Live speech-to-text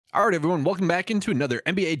All right, everyone, welcome back into another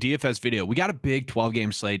NBA DFS video. We got a big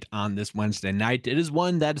 12-game slate on this Wednesday night. It is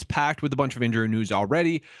one that is packed with a bunch of injury news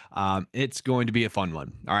already. It's going to be a fun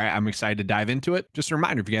one. All right, I'm excited to dive into it. Just a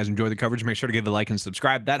reminder, if you guys enjoy the coverage, make sure to give a like and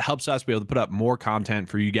subscribe. That helps us be able to put up more content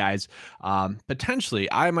for you guys.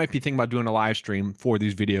 Potentially, I might be thinking about doing a live stream for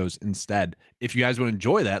these videos instead. If you guys would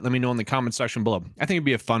enjoy that, let me know in the comment section below. I think it'd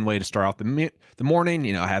be a fun way to start off the morning.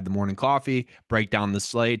 You know, have the morning coffee, break down the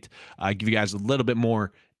slate, give you guys a little bit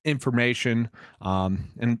more information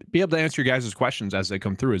and be able to answer your guys' questions as they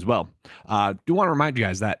come through as well. Do want to remind you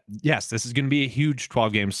guys that yes, this is going to be a huge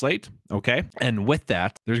 12-game slate. Okay, and with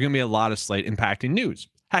that, there's going to be a lot of slate impacting news.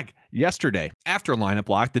 Heck, yesterday after lineup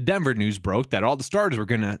lock, the Denver news broke that all the starters were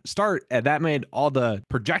going to start, and that made all the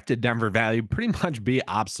projected Denver value pretty much be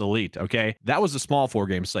obsolete. Okay, that was a small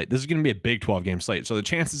 4-game slate. This is going to be a big 12-game slate, so the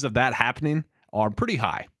chances of that happening are pretty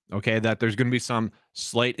high. Okay, that there's going to be some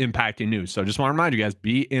slate impacting news. So just want to remind you guys,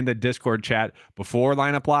 be in the Discord chat before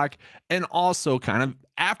lineup lock and also kind of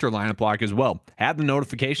after lineup lock as well. Have the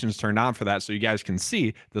notifications turned on for that so you guys can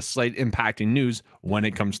see the slate impacting news when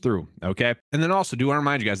it comes through. Okay, and then also do want to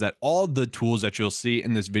remind you guys that all the tools that you'll see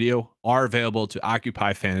in this video are available to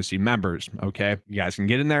Occupy Fantasy members. Okay, you guys can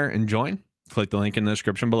get in there and join. Click the link in the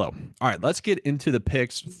description below. All right, let's get into the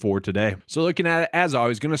picks for today. So looking at it, as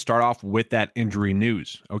always, going to start off with that injury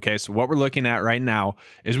news. Okay, so what we're looking at right now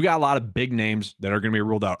is we got a lot of big names that are going to be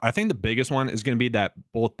ruled out. I think the biggest one is going to be that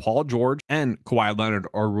both Paul George and Kawhi Leonard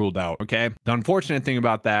are ruled out. Okay, the unfortunate thing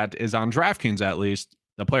about that is on DraftKings, at least,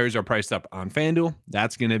 the players are priced up on FanDuel.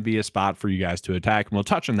 That's going to be a spot for you guys to attack. And we'll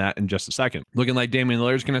touch on that in just a second. Looking like Damian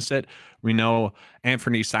Lillard's going to sit. We know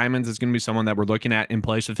Anthony Simons is going to be someone that we're looking at in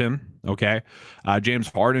place of him. Okay. James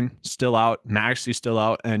Harden still out. Maxey still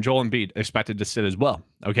out. And Joel Embiid expected to sit as well.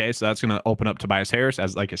 Okay. So that's going to open up Tobias Harris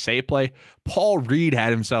as like a safe play. Paul Reed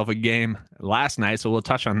had himself a game last night, so we'll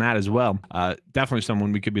touch on that as well. Definitely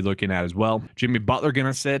someone we could be looking at as well. Jimmy Butler going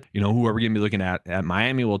to sit. You know, who are we going to be looking at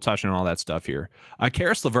Miami? We'll touch on all that stuff here.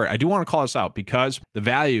 Karis LeVert, I do want to call this out because the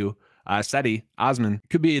value, Seti Osman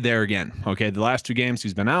could be there again. Okay, the last 2 games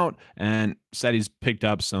he's been out, and Seti's picked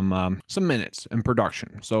up some minutes and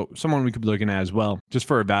production. So someone we could be looking at as well, just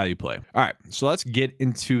for a value play. All right, so let's get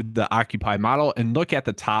into the Occupy model and look at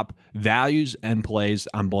the top values and plays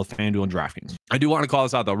on both FanDuel and DraftKings. I do want to call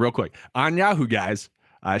this out though, real quick. On Yahoo, guys,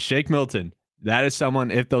 Shake Milton. That is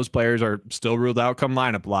someone, if those players are still ruled out come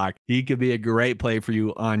lineup lock, he could be a great play for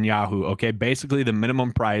you on Yahoo. Okay, basically the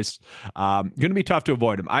minimum price. Going to be tough to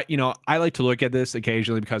avoid him. I like to look at this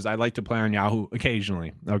occasionally because I like to play on Yahoo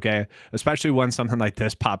occasionally. Okay, especially when something like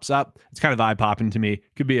this pops up. It's kind of eye popping to me.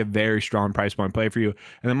 Could be a very strong price point play for you.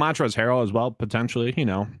 And then Montrezl Harrell as well, potentially. You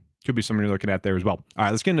know, could be something you're looking at there as well. All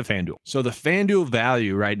right, let's get into FanDuel. So the FanDuel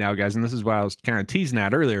value right now, guys, and this is what I was kind of teasing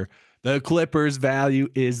at earlier. The Clippers value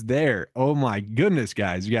is there. Oh my goodness,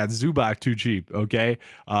 guys. You got Zubac too cheap, okay?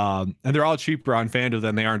 And they're all cheaper on FanDuel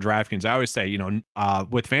than they are on DraftKings. I always say, you know,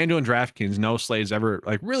 with FanDuel and DraftKings, no slate is ever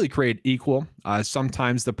like really created equal.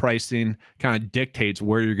 Sometimes the pricing kind of dictates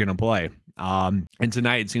where you're going to play. And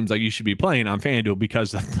tonight it seems like you should be playing on FanDuel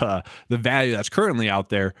because of the value that's currently out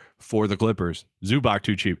there for the Clippers. Zubac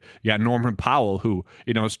too cheap. You got Norman Powell, who,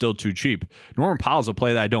 you know, is still too cheap. Norman Powell's a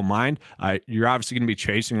play that I don't mind. You're obviously going to be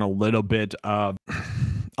chasing a little bit of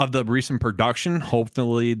the recent production.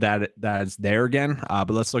 Hopefully that's there again.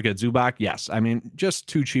 But let's look at Zubac. Yes, I mean, just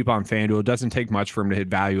too cheap on FanDuel. It doesn't take much for him to hit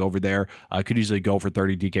value over there. Could easily go for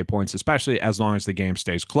 30 DK points, especially as long as the game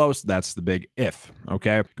stays close. That's the big if.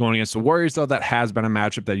 Okay, going against the Warriors, though, that has been a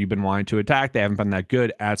matchup that you've been wanting to attack. They haven't been that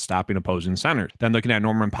good at stopping opposing centers. Then looking at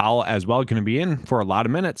Norman Powell as well, going to be in for a lot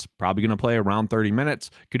of minutes. Probably going to play around 30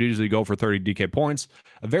 minutes. Could easily go for 30 DK points.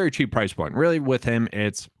 A very cheap price point. Really, with him,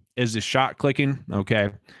 is his shot clicking.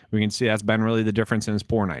 Okay, we can see that's been really the difference in his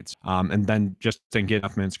poor nights. And then just didn't get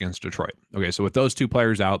enough minutes against Detroit. Okay, so with those 2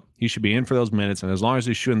 players out, he should be in for those minutes, and as long as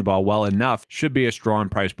he's shooting the ball well enough, should be a strong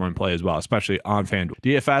price point play as well, especially on FanDuel.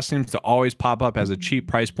 DFS seems to always pop up as a cheap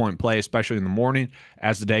price point play, especially in the morning.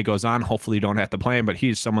 As the day goes on, hopefully you don't have to play him, but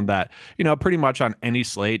he's someone that, you know, pretty much on any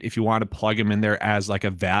slate, if you want to plug him in there as like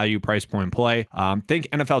a value price point play, think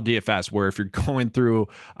NFL DFS, where if you're going through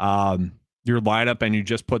your lineup and you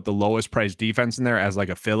just put the lowest price defense in there as like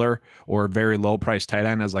a filler, or a very low price tight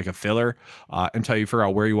end as like a filler, until you figure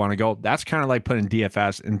out where you want to go. That's kind of like putting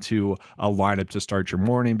DFS into a lineup to start your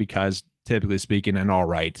morning, because typically speaking, an all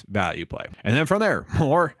right value play. And then from there,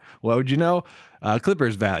 more, what would you know?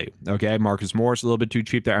 Clippers value. Okay, Marcus Morris a little bit too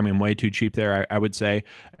cheap there. I mean, way too cheap there, I would say.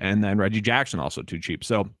 And then Reggie Jackson also too cheap.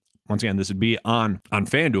 So once again, this would be on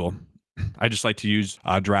FanDuel. I just like to use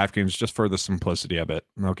DraftKings just for the simplicity of it,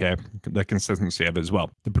 okay? The consistency of it as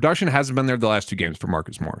well. The production hasn't been there the last 2 games for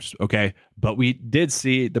Marcus Morris, okay? But we did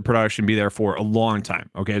see the production be there for a long time,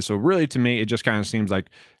 okay? So really, to me, it just kind of seems like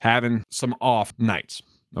having some off nights.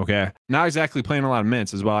 Okay. Not exactly playing a lot of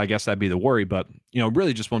minutes as well. I guess that'd be the worry, but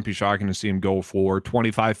really just won't be shocking to see him go for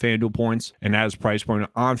 25 FanDuel points. And at his price point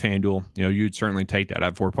on FanDuel, you'd certainly take that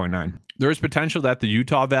at 4.9. There is potential that the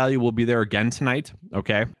Utah value will be there again tonight.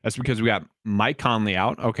 Okay. That's because we got Mike Conley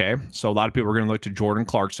out. Okay. So a lot of people are going to look to Jordan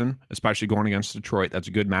Clarkson, especially going against Detroit. That's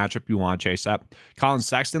a good matchup. You want to chase that. Colin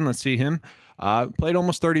Sexton, let's see him. Played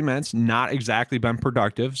almost 30 minutes, not exactly been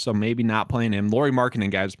productive. So maybe not playing him. Lauri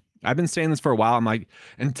Markkanen, guys. I've been saying this for a while. I'm like,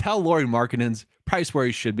 until Lauri Markkanen's price where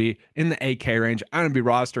he should be in the 8K range, I'm going to be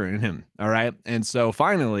rostering him. All right. And so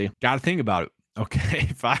finally, got to think about it.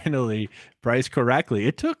 Okay. Finally priced correctly.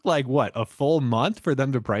 It took like what, a full month for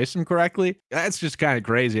them to price him correctly? That's just kind of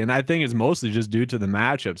crazy. And I think it's mostly just due to the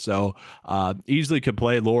matchup. So easily could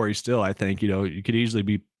play Lauri still. I think, you could easily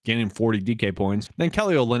be getting 40 DK points. Then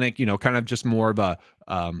Kelly Olynyk, kind of just more of a,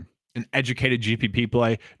 an educated GPP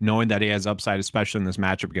play, knowing that he has upside, especially in this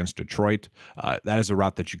matchup against Detroit. That is a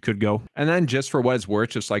route that you could go. And then just for what it's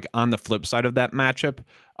worth, just like on the flip side of that matchup,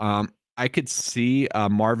 I could see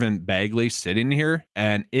Marvin Bagley sitting here.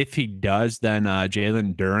 And if he does, then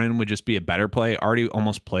Jalen Duren would just be a better play. Already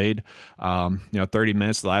almost played, 30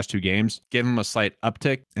 minutes the last 2 games. Give him a slight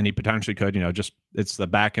uptick, and he potentially could, just it's the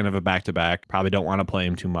back end of a back-to-back. Probably don't want to play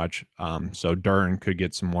him too much. So Duren could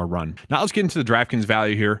get some more run. Now let's get into the DraftKings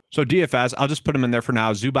value here. So DFS, I'll just put him in there for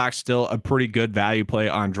now. Zubac's still a pretty good value play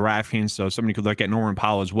on DraftKings. So somebody could look at Norman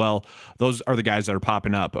Powell as well. Those are the guys that are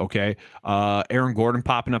popping up. Okay. Aaron Gordon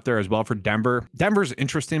popping up there as well for Denver. Denver's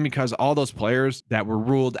interesting because all those players that were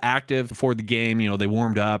ruled active before the game, they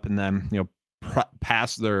warmed up and then,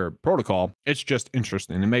 past their protocol. It's just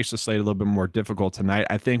interesting. It makes the slate a little bit more difficult tonight.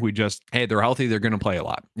 I think hey, they're healthy, they're going to play a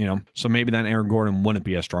lot, so maybe then Aaron Gordon wouldn't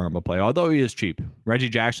be as strong of a play, although he is cheap. Reggie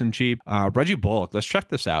Jackson cheap. Reggie Bullock, let's check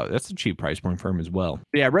this out. That's a cheap price point for him as well.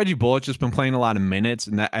 But yeah, Reggie Bullock's just been playing a lot of minutes,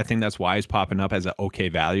 and I think that's why he's popping up as an okay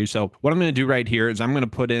value. So what I'm going to do right here is I'm going to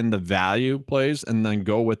put in the value plays and then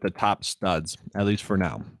go with the top studs, at least for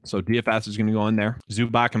now. So DFS is going to go in there.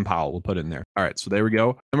 Zubac and Powell will put in there. All right, so there we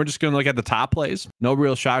go. And we're just going to look at the top plays. No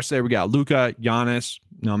real shocks there. We got Luka, Giannis.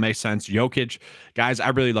 Makes sense. Jokic. Guys, I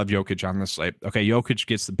really love Jokic on this slate. Okay, Jokic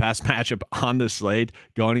gets the best matchup on the slate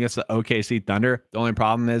going against the OKC Thunder. The only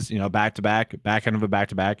problem is, back-to-back, back end of a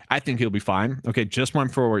back-to-back. I think he'll be fine. Okay, just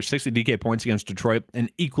went for 60 DK points against Detroit. An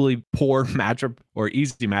equally poor matchup, or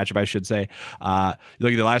easy matchup, I should say.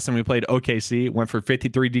 Look at the last time we played OKC, went for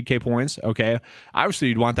 53 DK points. Okay, obviously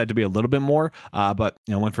you'd want that to be a little bit more, but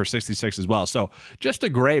went for 66 as well. So just a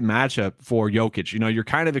great matchup for Jokic. You're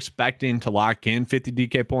kind of expecting to lock in 50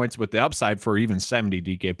 DK points with the upside for even 70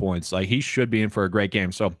 DK points. Like, he should be in for a great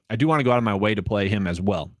game. So I do want to go out of my way to play him as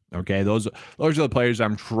well. Okay, those are the players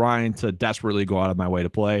I'm trying to desperately go out of my way to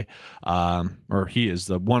play. Or he is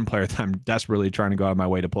the one player that I'm desperately trying to go out of my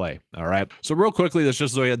way to play. All right. So real quickly, let's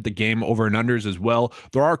just look at the game over and unders as well.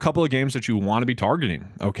 There are a couple of games that you want to be targeting.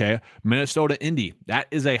 Okay, Minnesota, Indy, that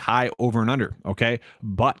is a high over and under. Okay,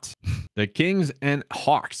 but the Kings and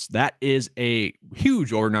Hawks, that is a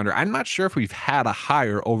huge over and under. I'm not sure if we've had a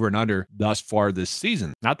higher over and under thus far this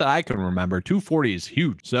season. Not that I can remember. 240 is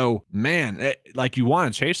huge. So man, like, you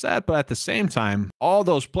want to chase that, but at the same time, all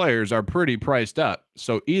those players are pretty priced up.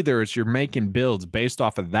 So either it's you're making builds based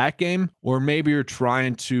off of that game, or maybe you're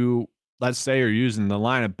trying to, let's say you're using the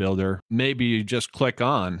lineup builder, maybe you just click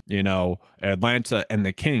on, Atlanta and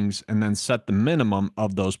the Kings and then set the minimum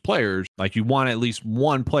of those players. Like, you want at least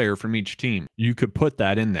one player from each team. You could put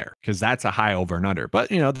that in there because that's a high over and under. But,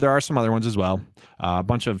 there are some other ones as well. A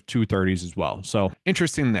bunch of 230s as well. So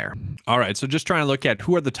interesting there. All right. So just trying to look at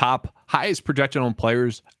who are the top highest projected on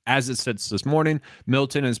players as it sits this morning.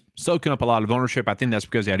 Milton is soaking up a lot of ownership. I think that's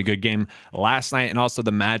because he had a good game last night, and also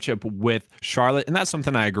the matchup with Charlotte. And that's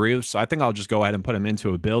something I agree with. So I think I'll just go ahead and put him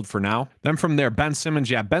into a build for now. Then from there, Ben Simmons.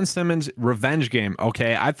 Yeah, Ben Simmons, revenge game.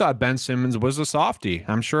 Okay, I thought Ben Simmons was a softie.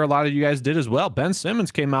 I'm sure a lot of you guys did as well. Ben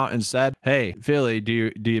Simmons came out and said, "Hey, Philly,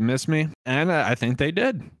 do you miss me?" And I think they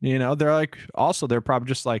did. They're like, also, they're probably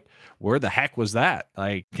just like, where the heck was that?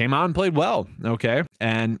 Like, came out and played well. Okay.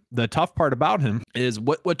 And the tough part about him is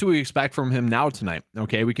what do we expect from him now tonight?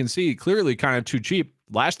 Okay. We can see clearly kind of too cheap.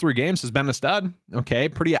 Last 3 games has been a stud. Okay.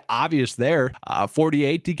 Pretty obvious there.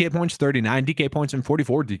 48 DK points, 39 DK points, and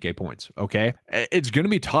 44 DK points. Okay. It's going to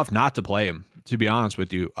be tough not to play him, to be honest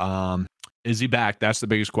with you. Is he back? That's the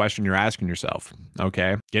biggest question you're asking yourself.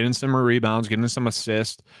 Okay. Getting some rebounds, getting some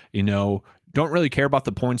assists, Don't really care about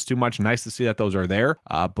the points too much. Nice to see that those are there,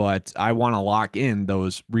 but I want to lock in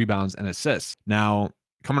those rebounds and assists. Now,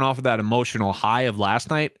 coming off of that emotional high of last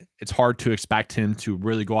night, it's hard to expect him to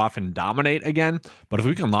really go off and dominate again. But if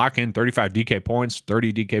we can lock in 35 DK points,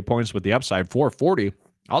 30 DK points with the upside, 440,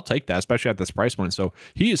 I'll take that, especially at this price point. So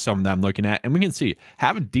he is someone that I'm looking at, and we can see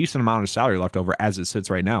have a decent amount of salary left over as it sits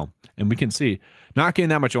right now. And we can see not getting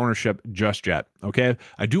that much ownership just yet. Okay.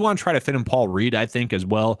 I do want to try to fit in Paul Reed, I think, as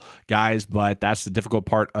well, guys, but that's the difficult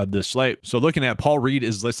part of the slate. So looking at Paul Reed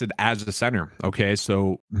is listed as a center. Okay.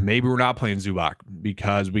 So maybe we're not playing Zubac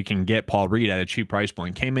because we can get Paul Reed at a cheap price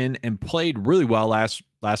point. Came in and played really well last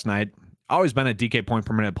night. Always been a DK point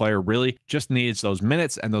per minute player, really just needs those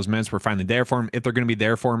minutes, and those minutes were finally there for him. If they're going to be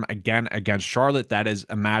there for him again against Charlotte, that is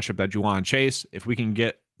a matchup that you want to chase. If we can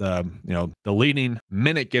get the leading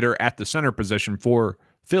minute getter at the center position for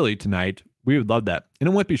Philly tonight, we would love that. And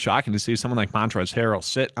it wouldn't be shocking to see someone like Montrezl Harrell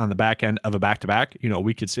sit on the back end of a back-to-back.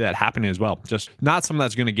 We could see that happening as well. Just not someone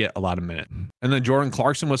that's going to get a lot of minutes. And then Jordan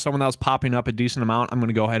Clarkson was someone that was popping up a decent amount. I'm going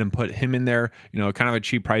to go ahead and put him in there, kind of a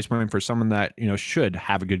cheap price point for someone that, should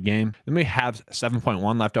have a good game. Then we have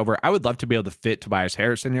 7.1 left over. I would love to be able to fit Tobias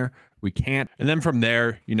Harris in here. We can't. And then from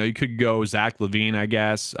there, you could go Zach LaVine, I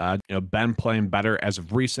guess. Ben playing better as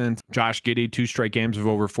of recent. Josh Giddey, 2 straight games of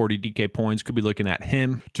over 40 DK points. Could be looking at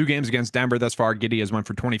him. 2 games against Denver thus far. Giddey has went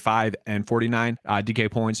for 25 and 49 DK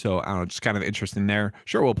points. So I don't know, just kind of interesting there.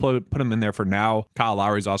 Sure, we'll put him in there for now. Kyle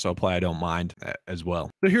Lowry's also a play I don't mind as well.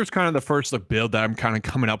 So here's kind of the first look build that I'm kind of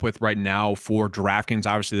coming up with right now for DraftKings.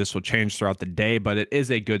 Obviously, this will change throughout the day, but it is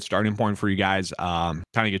a good starting point for you guys. Kind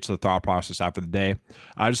of get to the thought process after the day.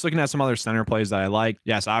 Just looking at some other center plays that I like.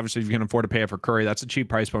 Yes, obviously, if you can afford to pay it for Curry, that's a cheap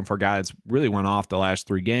price point for a guy that's really went off the last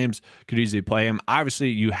 3 games. Could easily play him. Obviously,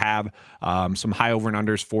 you have some high over and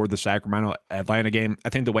unders for the Sacramento Atlanta game. I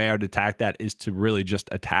think the way I would attack that is to really just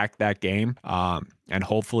attack that game. And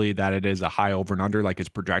hopefully that it is a high over and under like it's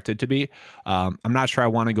projected to be. I'm not sure I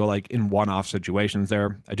want to go like in one-off situations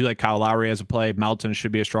there. I do like Kyle Lowry as a play. Melton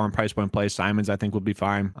should be a strong price point play. Simons, I think, will be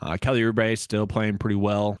fine. Kelly Oubre still playing pretty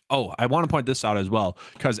well. Oh, I want to point this out as well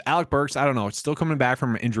because Alec Burks, I don't know, it's still coming back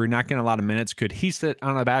from an injury, not getting a lot of minutes. Could he sit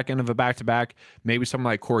on the back end of a back-to-back? Maybe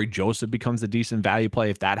someone like Corey Joseph becomes a decent value play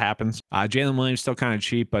if that happens. Jalen Williams still kind of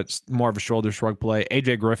cheap, but more of a shoulder shrug play.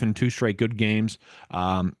 AJ Griffin, 2 straight good games.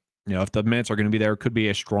 If the minutes are going to be there, could be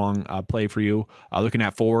a strong play for you. Looking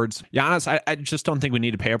at forwards, Giannis, I just don't think we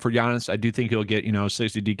need to pay up for Giannis. I do think he'll get,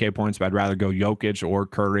 60 DK points, but I'd rather go Jokic or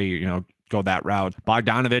Curry, go that route.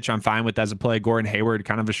 Bogdanovich, I'm fine with as a play. Gordon Hayward,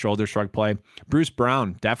 kind of a shoulder shrug play. Bruce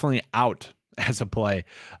Brown, definitely out as a play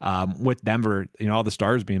with Denver, all the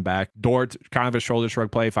stars being back. Dort, kind of a shoulder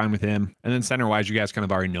shrug play, fine with him. And then center-wise, you guys kind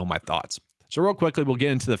of already know my thoughts. So real quickly, we'll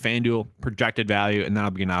get into the FanDuel projected value, and then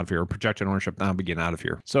I'll be getting out of here. Projected ownership, then I'll be getting out of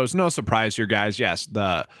here. So it's no surprise here, guys. Yes,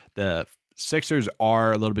 the Sixers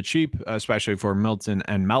are a little bit cheap, especially for Milton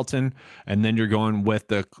and Melton. And then you're going with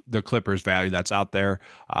the Clippers value that's out there.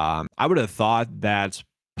 I would have thought that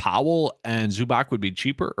Powell and Zubac would be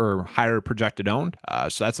cheaper or higher projected owned.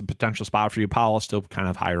 So that's a potential spot for you. Powell still kind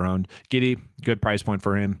of higher owned. Giddey, good price point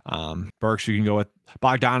for him. Burks, you can go with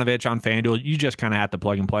Bogdanovich on FanDuel. You just kind of have to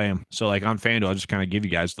plug and play him. So like on FanDuel, I'll just kind of give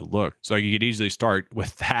you guys the look. So you could easily start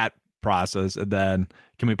with that process. And then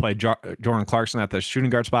can we play Jordan Clarkson at the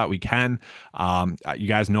shooting guard spot? We can. You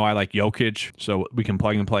guys know I like Jokic, so we can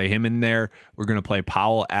plug and play him in there. We're going to play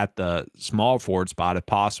Powell at the small forward spot if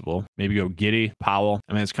possible. Maybe go Giddey, Powell.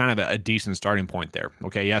 I mean, it's kind of a decent starting point there.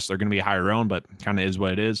 Okay, yes, they're going to be higher owned, but kind of is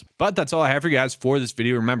what it is. But that's all I have for you guys for this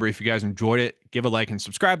video. Remember, if you guys enjoyed it, give a like and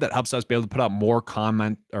subscribe. That helps us be able to put out more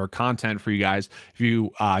content for you guys. If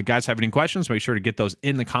you guys have any questions, make sure to get those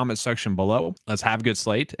in the comment section below. Let's have a good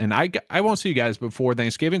slate. And I won't see you guys before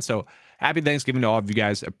Thanksgiving. So happy Thanksgiving to all of you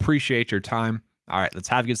guys. Appreciate your time. All right, let's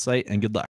have a good slate and good luck.